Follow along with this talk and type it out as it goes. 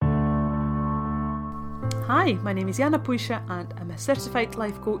Hi, my name is Jana Puisha and I'm a certified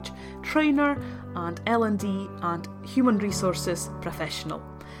life coach, trainer and L&D and human resources professional,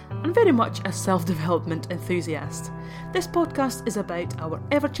 and very much a self-development enthusiast. This podcast is about our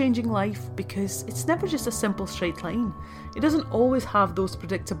ever-changing life because it's never just a simple straight line. It doesn't always have those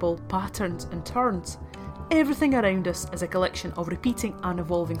predictable patterns and turns. Everything around us is a collection of repeating and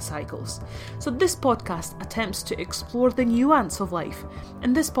evolving cycles. So this podcast attempts to explore the nuance of life.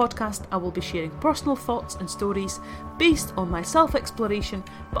 In this podcast, I will be sharing personal thoughts and stories based on my self-exploration,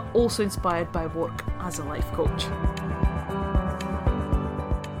 but also inspired by work as a life coach.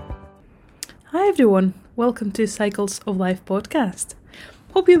 Hi everyone, welcome to Cycles of Life podcast.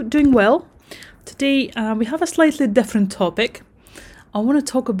 Hope you're doing well. Today we have a slightly different topic. I want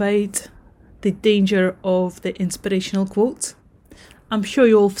to talk about the danger of the inspirational quotes. I'm sure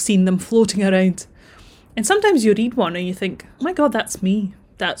you've all seen them floating around. And sometimes you read one and you think, oh my God, that's me.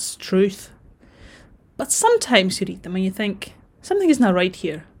 That's truth. But sometimes you read them and you think, something isn't right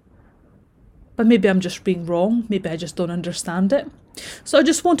here. But maybe I'm just being wrong. Maybe I just don't understand it. So I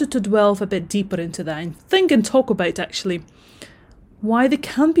just wanted to delve a bit deeper into that and think and talk about actually why they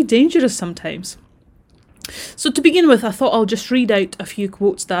can be dangerous sometimes. So to begin with, I thought I'll just read out a few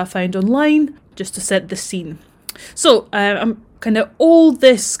quotes that I found online just to set the scene. So all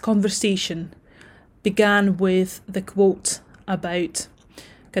this conversation began with the quote about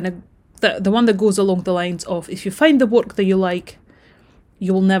the one that goes along the lines of, if you find the work that you like,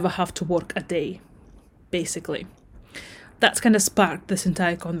 you will never have to work a day, basically. That's kind of sparked this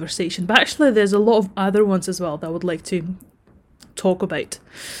entire conversation. But actually there's a lot of other ones as well that I would like to talk about.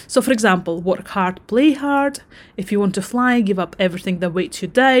 So for example, work hard, play hard. If you want to fly, give up everything that weights you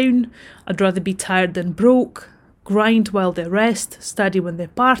down. I'd rather be tired than broke. Grind while they rest, study when they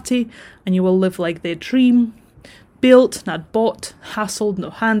party, and you will live like they dream. Built, not bought. Hustled,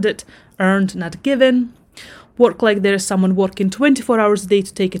 not handed. Earned, not given. Work like there is someone working 24 hours a day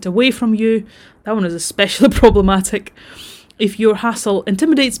to take it away from you. That one is especially problematic. If your hustle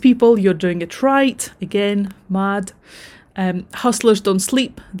intimidates people, you're doing it right. Again, mad. Hustlers don't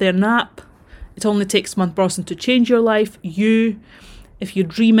sleep, they nap. It only takes one person to change your life, you. If you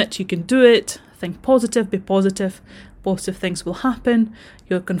dream it, you can do it. Think positive, be positive. Positive things will happen.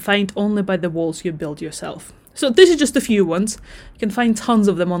 You're confined only by the walls you build yourself. So this is just a few ones. You can find tons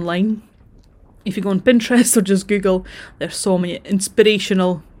of them online. If you go on Pinterest or just Google, there's so many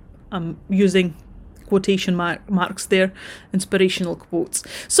inspirational, I'm using quotation marks there, inspirational quotes.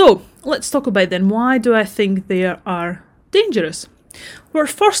 So let's talk about then, why do I think they are dangerous? Well,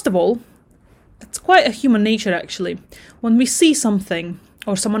 first of all, it's quite a human nature actually. When we see something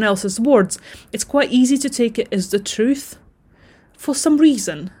or someone else's words, it's quite easy to take it as the truth. For some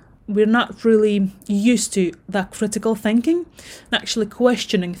reason, we're not really used to that critical thinking and actually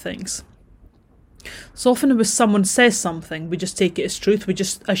questioning things. So often when someone says something, we just take it as truth. We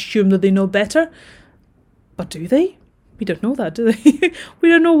just assume that they know better. But do they? We don't know that, do they? We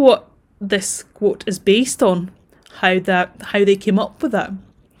don't know what this quote is based on. How they came up with that.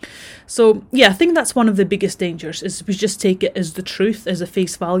 So yeah, I think that's one of the biggest dangers, is we just take it as the truth, as a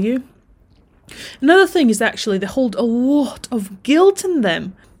face value. Another thing is actually they hold a lot of guilt in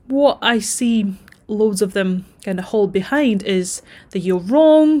them. What I see loads of them kind of hold behind is that you're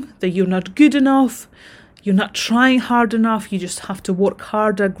wrong, that you're not good enough, you're not trying hard enough, you just have to work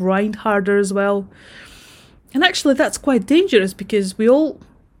harder, grind harder as well. And actually that's quite dangerous because we all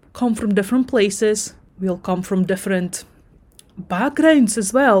come from different places. We all come from different backgrounds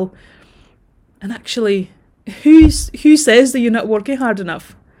as well. And actually, who says that you're not working hard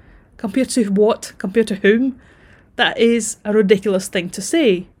enough? Compared to what? Compared to whom? That is a ridiculous thing to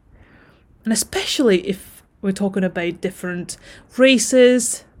say. And especially if we're talking about different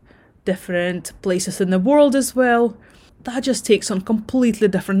races, different places in the world as well, that just takes on completely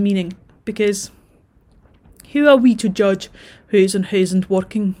different meaning. Because who are we to judge who's and who isn't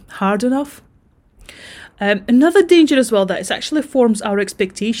working hard enough? Another danger as well, that it actually forms our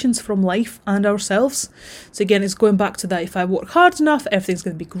expectations from life and ourselves. So again, it's going back to that, if I work hard enough, everything's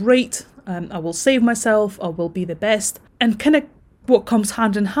going to be great, I will save myself, I will be the best. And kind of what comes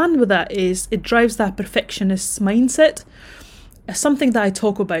hand in hand with that is it drives that perfectionist mindset. Something that I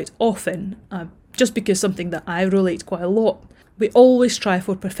talk about often, just because something that I relate quite a lot. We always strive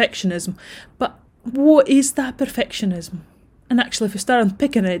for perfectionism, but what is that perfectionism? And actually, if we start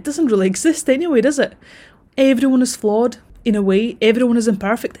unpicking it, it doesn't really exist anyway, does it? Everyone is flawed in a way. Everyone is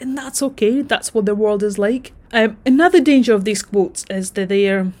imperfect, and that's okay. That's what the world is like. Another danger of these quotes is that they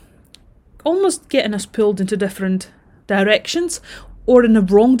are almost getting us pulled into different directions or in the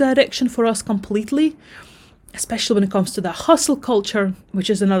wrong direction for us completely. especially when it comes to that hustle culture, which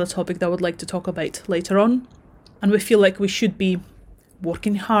is another topic that I would like to talk about later on. And we feel like we should be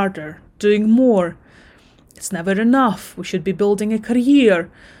working harder, doing more. It's never enough. We should be building a career.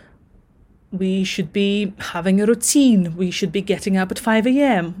 We should be having a routine. We should be getting up at 5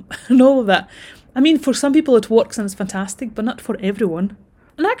 a.m. and all of that. I mean, for some people it works and it's fantastic, but not for everyone.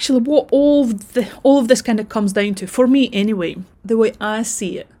 And actually what all of this kind of comes down to, for me anyway, the way I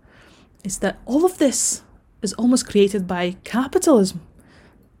see it, is that all of this is almost created by capitalism.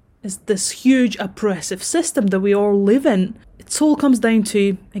 It's this huge oppressive system that we all live in. It all comes down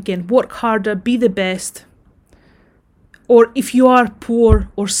to, again, work harder, be the best. Or if you are poor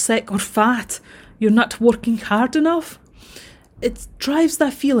or sick or fat, you're not working hard enough. It drives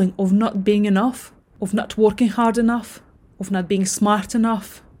that feeling of not being enough, of not working hard enough, of not being smart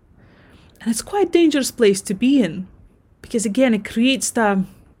enough. And it's quite a dangerous place to be in. Because again, it creates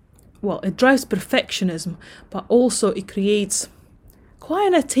it drives perfectionism, but also it creates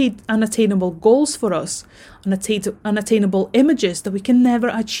quite unattainable goals for us, unattainable images that we can never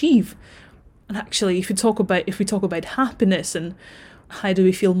achieve. And actually, if we talk about happiness and how do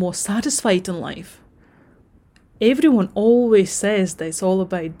we feel more satisfied in life, everyone always says that it's all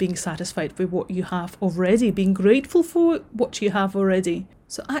about being satisfied with what you have already, being grateful for what you have already.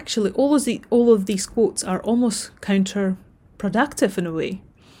 So actually, all of these quotes are almost counterproductive in a way,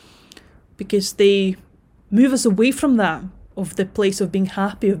 because they move us away from that, of the place of being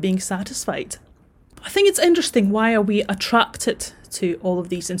happy, of being satisfied. I think it's interesting, why are we attracted to all of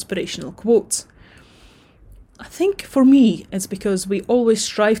these inspirational quotes? I think for me, it's because we always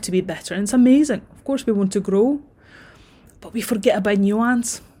strive to be better, and it's amazing. Of course, we want to grow, but we forget about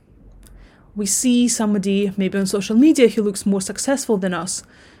nuance. We see somebody maybe on social media who looks more successful than us,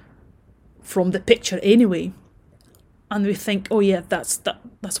 from the picture anyway, and we think, oh yeah, that's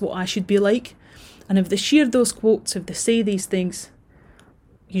what I should be like. And if they share those quotes, if they say these things,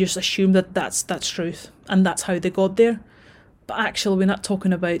 you just assume that that's truth and that's how they got there. But actually, we're not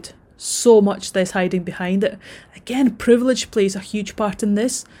talking about so much that's hiding behind it. Again, privilege plays a huge part in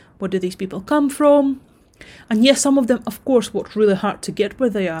this. Where do these people come from? And yes, some of them, of course, worked really hard to get where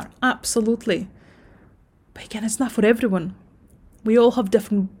they are. Absolutely. But again, it's not for everyone. We all have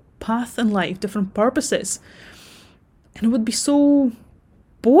different paths in life, different purposes. And it would be so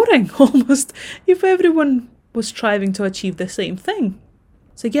boring almost if everyone was striving to achieve the same thing.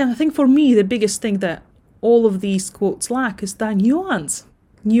 So again, I think for me, the biggest thing that all of these quotes lack is that nuance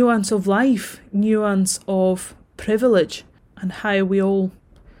of life, nuance of privilege, and how we all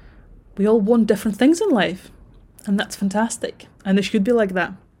want different things in life. And that's fantastic. And it should be like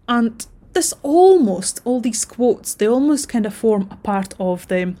that. And all these quotes, they almost kind of form a part of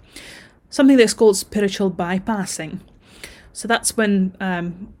something that's called spiritual bypassing. So that's when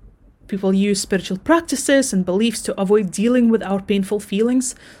people use spiritual practices and beliefs to avoid dealing with our painful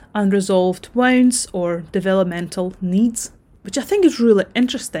feelings, unresolved wounds, or developmental needs, which I think is really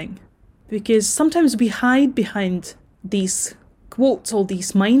interesting, because sometimes we hide behind these quotes, all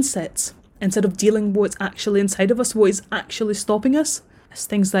these mindsets, instead of dealing with what's actually inside of us, what is actually stopping us. It's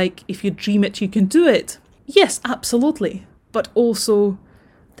things like, if you dream it, you can do it. Yes, absolutely. But also,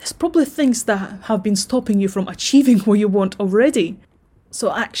 there's probably things that have been stopping you from achieving what you want already.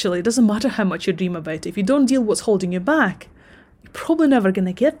 So actually, it doesn't matter how much you dream about it. If you don't deal with what's holding you back, you're probably never going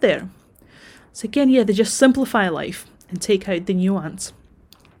to get there. So again, they just simplify life and take out the nuance.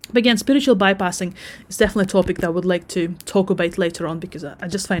 But again, spiritual bypassing is definitely a topic that I would like to talk about later on, because I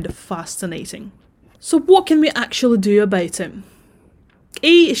just find it fascinating. So what can we actually do about it?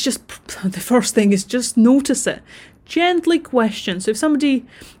 The first thing is just notice it. Gently question. So if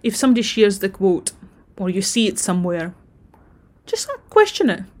somebody shares the quote, or you see it somewhere, just question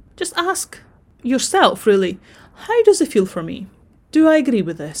it. Just ask yourself, really, how does it feel for me? Do I agree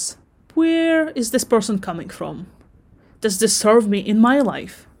with this? Where is this person coming from? Does this serve me in my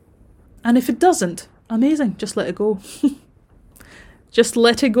life? And if it doesn't, amazing, just let it go. Just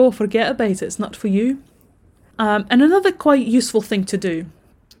let it go, forget about it, it's not for you. And another quite useful thing to do,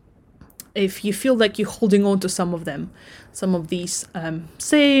 if you feel like you're holding on to some of these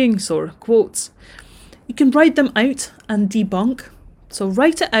sayings or quotes, you can write them out and debunk. So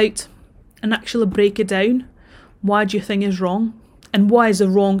write it out and actually break it down. Why do you think is wrong? And why is it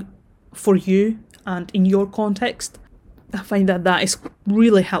wrong for you and in your context? I find that is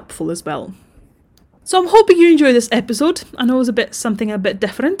really helpful as well. So I'm hoping you enjoyed this episode. I know it was something a bit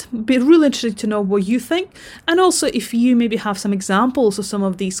different. It'd be really interesting to know what you think. And also if you maybe have some examples of some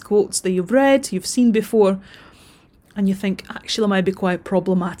of these quotes that you've read, you've seen before, and you think actually might be quite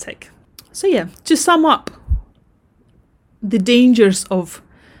problematic. So to sum up, the dangers of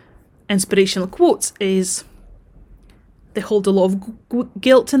inspirational quotes is They hold a lot of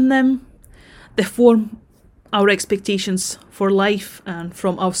guilt in them. They form our expectations for life and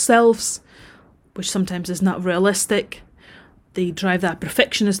from ourselves, which sometimes is not realistic. They drive that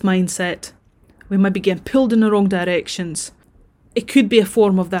perfectionist mindset. We might be getting pulled in the wrong directions. It could be a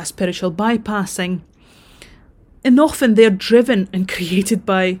form of that spiritual bypassing. And often they're driven and created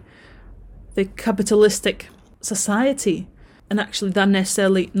by the capitalistic society. And actually that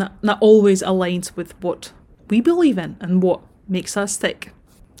necessarily not always aligns with what we believe in and what makes us tick.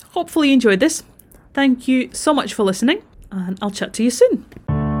 Hopefully you enjoyed this. Thank you so much for listening, and I'll chat to you soon.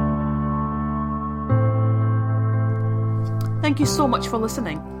 Thank you so much for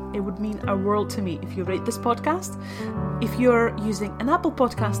listening. It would mean a world to me if you rate this podcast. If you're using an Apple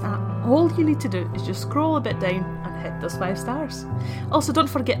Podcast app, all you need to do is just scroll a bit down and hit those 5 stars. Also, don't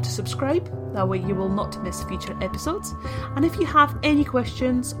forget to subscribe. That way you will not miss future episodes. And if you have any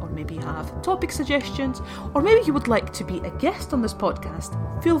questions, or maybe you have topic suggestions, or maybe you would like to be a guest on this podcast,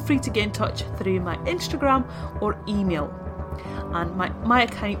 feel free to get in touch through my Instagram or email. And my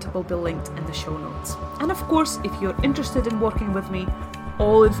account will be linked in the show notes. And of course, if you're interested in working with me,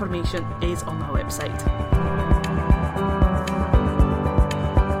 all information is on my website.